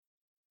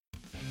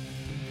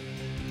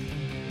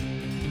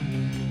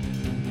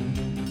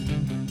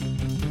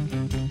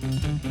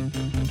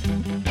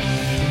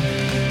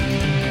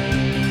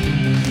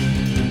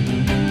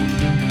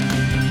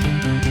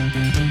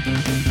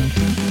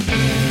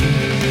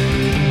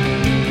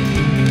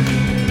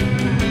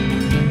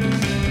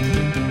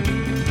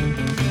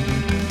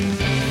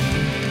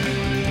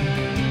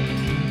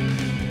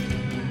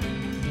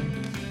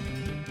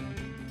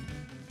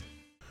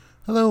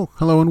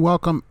Hello and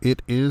welcome.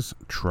 It is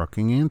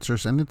Trucking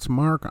Answers, and it's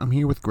Mark. I'm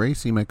here with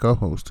Gracie, my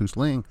co-host, who's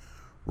laying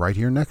right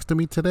here next to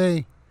me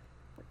today.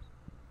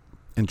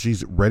 And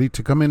she's ready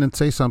to come in and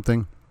say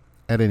something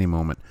at any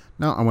moment.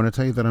 Now, I want to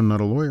tell you that I'm not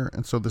a lawyer,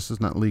 and so this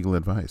is not legal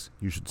advice.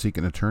 You should seek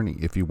an attorney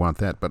if you want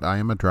that, but I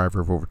am a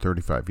driver of over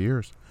 35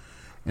 years,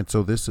 and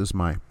so this is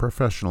my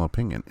professional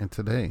opinion. And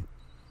today,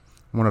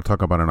 I want to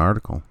talk about an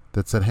article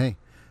that said, hey,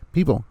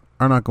 people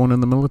are not going in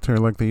the military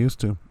like they used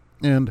to,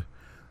 and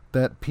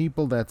that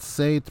people that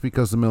say it's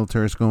because the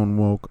military is going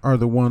woke are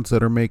the ones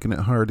that are making it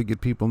hard to get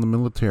people in the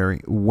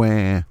military.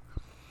 Wah.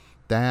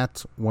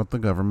 That's what the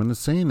government is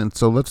saying. And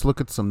so let's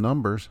look at some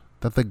numbers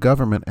that the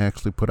government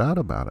actually put out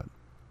about it.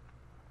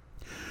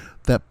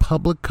 That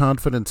public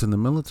confidence in the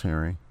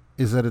military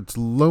is at its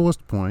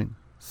lowest point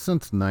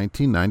since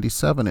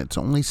 1997. It's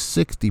only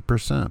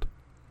 60%.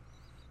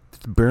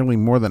 It's barely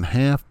more than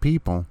half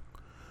people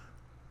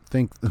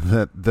think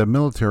that the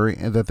military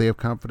and that they have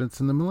confidence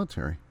in the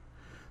military.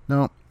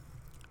 Now,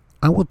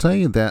 I will tell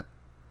you that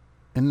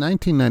in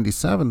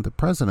 1997, the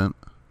president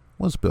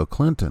was Bill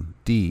Clinton,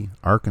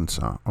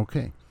 Arkansas.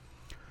 Okay.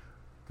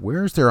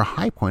 Where is there a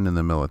high point in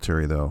the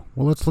military, though?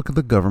 Well, let's look at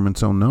the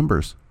government's own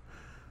numbers.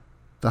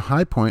 The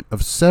high point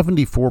of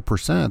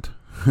 74%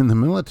 in the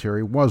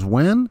military was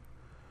when?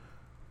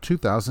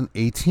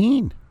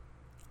 2018.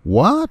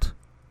 What?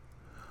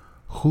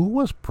 Who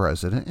was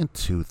president in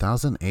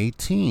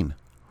 2018?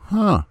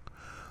 Huh.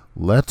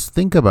 Let's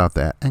think about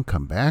that and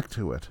come back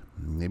to it.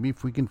 Maybe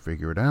if we can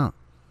figure it out.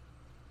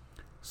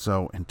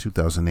 So in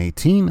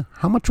 2018,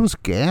 how much was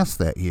gas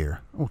that year?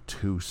 Oh,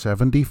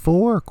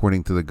 $2.74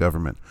 according to the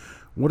government.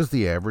 What has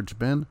the average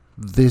been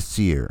this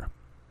year?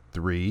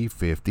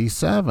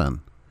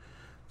 $3.57.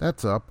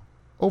 That's up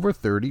over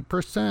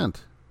 30%.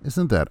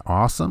 Isn't that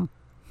awesome?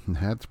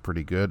 That's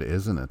pretty good,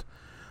 isn't it?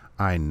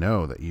 I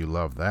know that you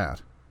love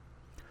that.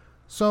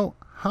 So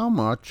how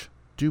much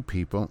do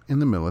people in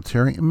the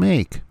military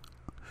make?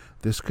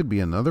 This could be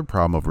another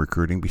problem of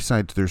recruiting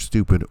besides their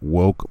stupid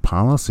woke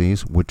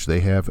policies, which they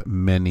have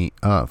many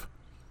of.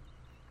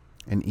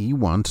 An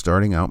E1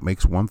 starting out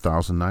makes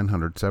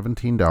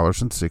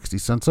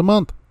 $1,917.60 a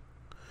month.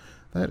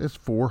 That is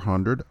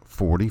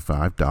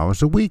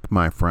 $445 a week,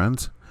 my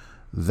friends.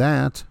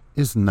 That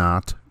is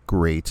not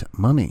great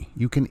money.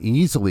 You can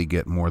easily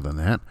get more than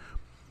that.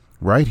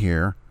 Right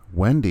here,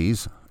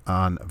 Wendy's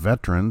on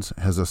Veterans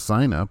has a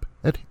sign-up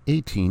at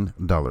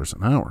 $18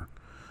 an hour.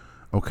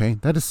 Okay,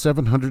 that is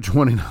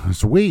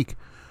 $720 a week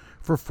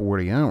for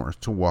 40 hours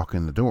to walk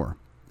in the door.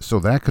 So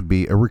that could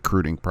be a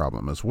recruiting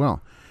problem as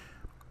well.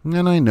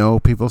 And I know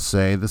people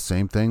say the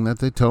same thing that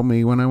they told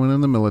me when I went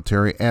in the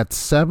military at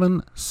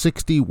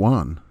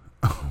 $761,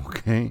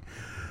 okay,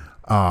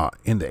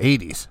 in the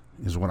 80s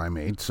is what I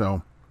made.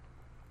 So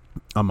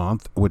a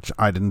month, which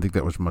I didn't think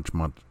that was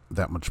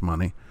that much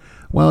money.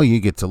 Well, you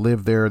get to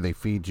live there. They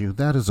feed you.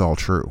 That is all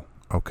true.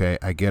 Okay,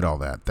 I get all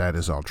that. That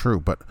is all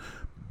true. But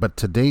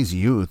today's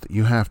youth,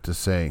 you have to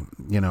say,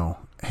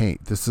 hey,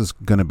 this is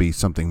going to be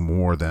something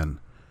more than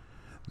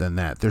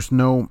that. There's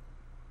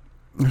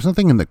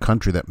nothing in the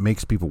country that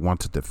makes people want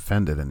to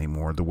defend it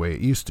anymore the way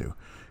it used to.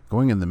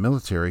 Going in the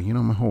military,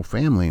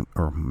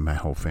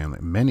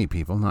 many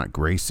people, not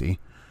Gracie,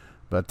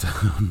 but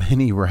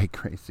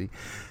Gracie,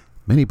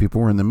 many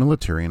people were in the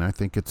military, and I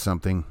think it's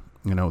something,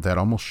 that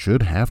almost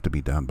should have to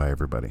be done by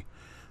everybody.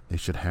 They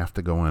should have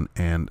to go in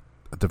and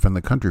defend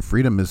the country.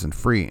 Freedom isn't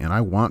free, and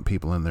I want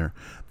people in there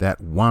that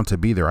want to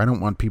be there. I don't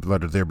want people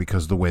that are there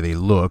because of the way they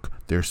look,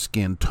 their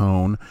skin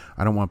tone.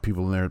 I don't want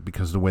people in there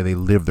because of the way they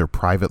live their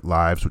private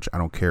lives, which I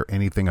don't care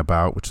anything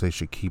about, which they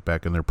should keep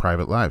back in their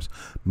private lives.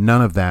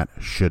 None of that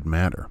should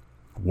matter.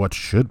 What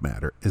should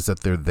matter is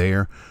that they're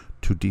there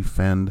to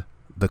defend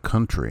the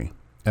country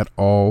at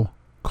all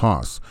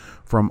costs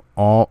from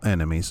all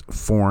enemies,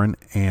 foreign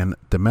and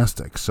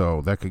domestic.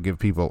 So that could give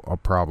people a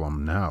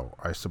problem now,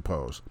 I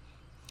suppose.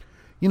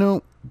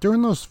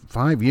 During those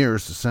 5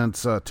 years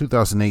since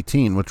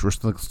 2018, which we're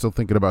still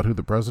thinking about who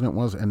the president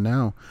was, and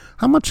now,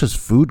 how much has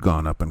food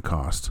gone up in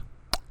cost?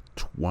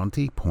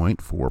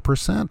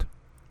 20.4%.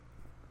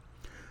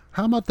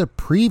 How about the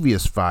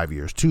previous 5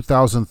 years,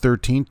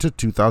 2013 to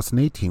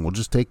 2018? We'll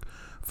just take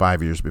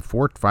 5 years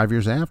before, 5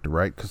 years after,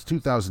 right? Because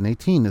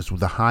 2018 is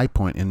the high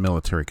point in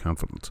military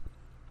confidence.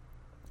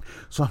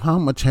 So how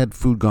much had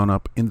food gone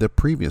up in the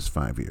previous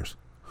 5 years?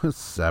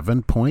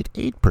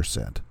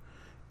 7.8%.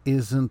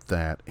 Isn't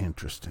that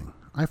interesting?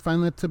 I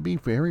find that to be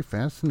very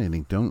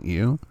fascinating, don't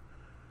you?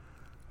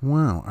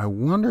 Wow, I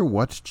wonder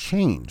what's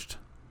changed.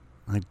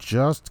 I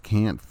just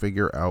can't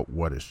figure out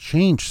what has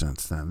changed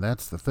since then.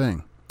 That's the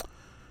thing.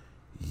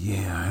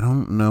 Yeah, I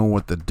don't know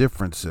what the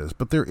difference is,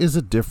 but there is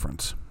a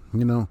difference.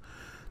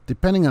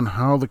 Depending on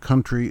how the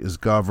country is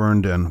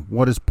governed and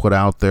what is put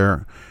out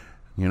there,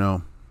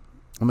 when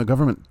the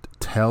government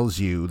tells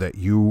you that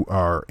you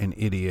are an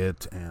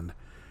idiot and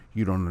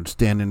you don't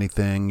understand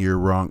anything, you're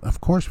wrong. Of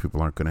course, people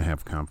aren't going to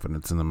have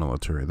confidence in the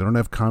military. They don't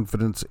have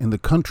confidence in the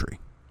country.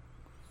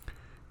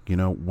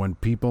 When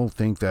people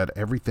think that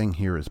everything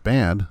here is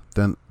bad,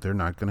 then they're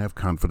not going to have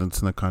confidence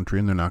in the country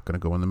and they're not going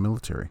to go in the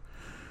military.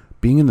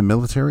 being in the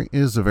military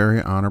is a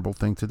very honorable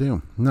thing to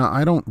do. Now,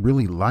 I don't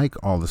really like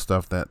all the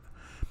stuff that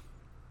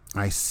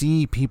I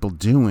see people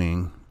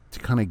doing to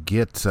kind of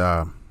get,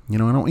 I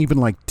don't even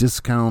like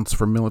discounts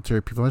for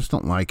military people. I just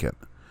don't like it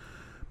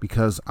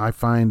because I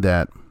find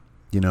that,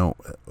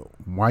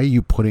 why are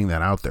you putting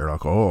that out there?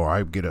 Like, oh,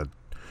 I get a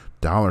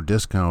 $1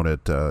 discount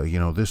at,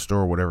 this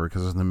store or whatever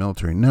because it's in the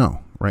military.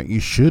 No, right? You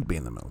should be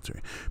in the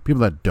military.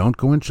 People that don't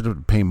go in should have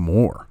to pay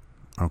more.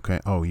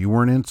 Okay. Oh, you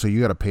weren't in, so you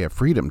got to pay a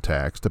freedom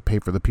tax to pay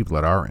for the people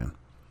that are in.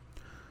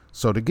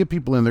 So to get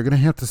people in, they're going to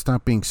have to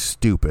stop being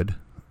stupid.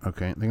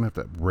 Okay. They're going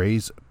to have to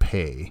raise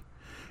pay,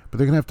 but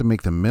they're going to have to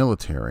make the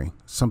military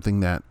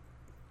something that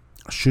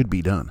should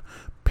be done.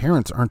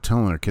 Parents aren't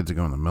telling their kids to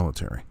go in the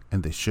military,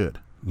 and they should.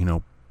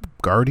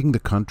 Guarding the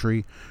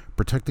country,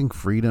 protecting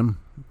freedom,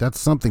 that's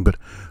something. But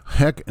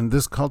heck, in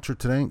this culture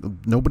today,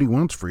 nobody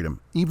wants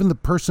freedom. Even the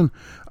person,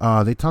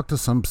 they talked to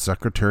some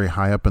secretary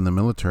high up in the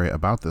military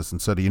about this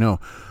and said,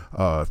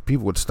 if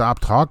people would stop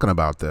talking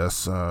about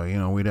this,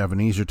 we'd have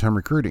an easier time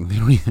recruiting.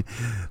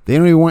 They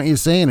don't even want you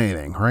saying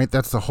anything, right?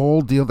 That's the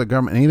whole deal. The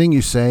government, anything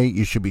you say,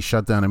 you should be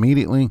shut down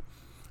immediately.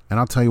 And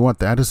I'll tell you what,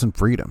 that isn't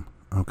freedom,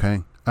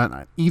 okay?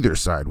 On either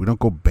side. We don't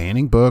go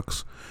banning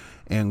books,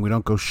 and we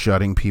don't go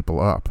shutting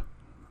people up.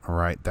 All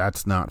right,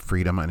 that's not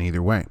freedom in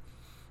either way.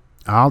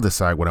 I'll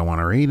decide what I want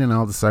to read, and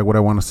I'll decide what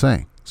I want to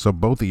say. So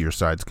both of your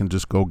sides can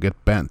just go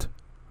get bent.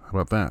 How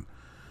about that?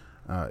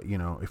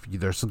 If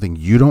there's something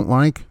you don't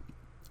like,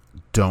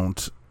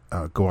 don't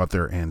go out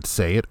there and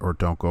say it, or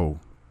don't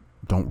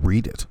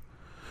read it.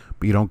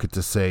 But you don't get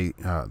to say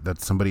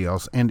that somebody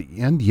else.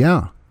 And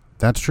yeah,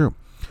 that's true.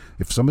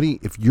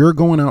 If you're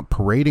going out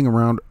parading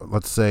around,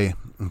 let's say,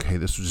 okay,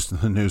 this was just in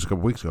the news a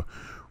couple weeks ago,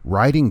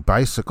 riding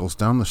bicycles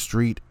down the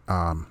street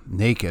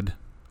naked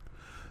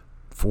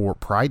for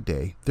Pride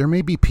Day, there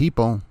may be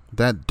people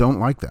that don't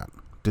like that.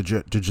 Did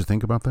you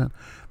think about that?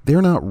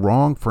 They're not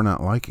wrong for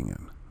not liking it.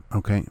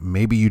 Okay,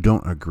 maybe you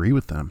don't agree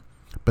with them,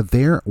 but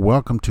they're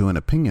welcome to an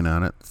opinion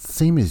on it,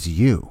 same as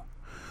you.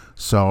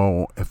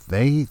 So if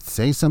they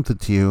say something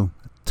to you,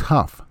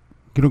 tough.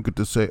 You don't get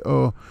to say,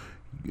 oh,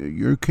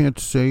 you can't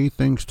say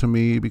things to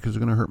me because it's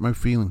going to hurt my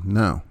feelings.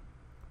 No,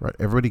 right?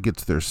 Everybody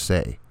gets their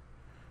say.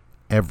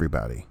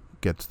 Everybody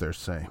gets their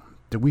say.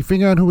 Did we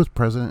figure out who was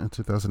president in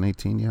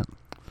 2018 yet?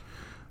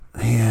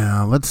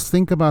 Yeah, let's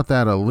think about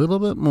that a little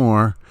bit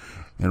more,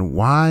 and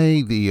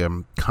why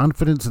the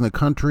confidence in the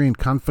country and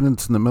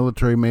confidence in the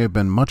military may have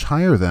been much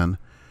higher than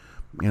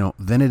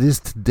it is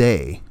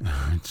today.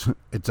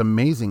 It's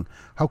amazing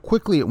how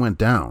quickly it went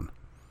down.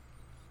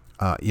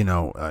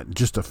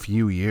 Just a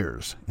few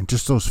years. In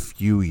just those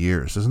few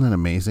years. Isn't that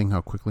amazing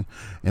how quickly?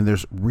 And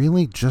there's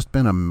really just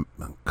been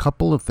a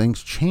couple of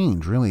things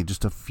change, really.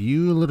 Just a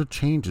few little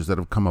changes that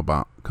have come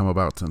about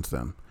since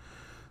then.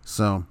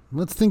 So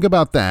let's think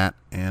about that,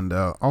 and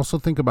also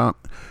think about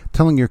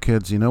telling your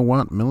kids, you know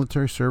what?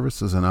 Military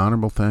service is an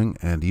honorable thing,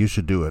 and you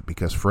should do it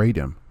because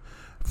freedom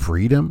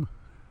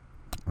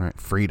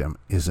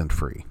isn't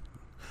free.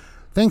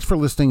 Thanks for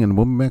listening, and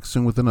we'll be back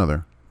soon with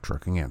another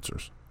Trucking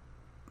Answers.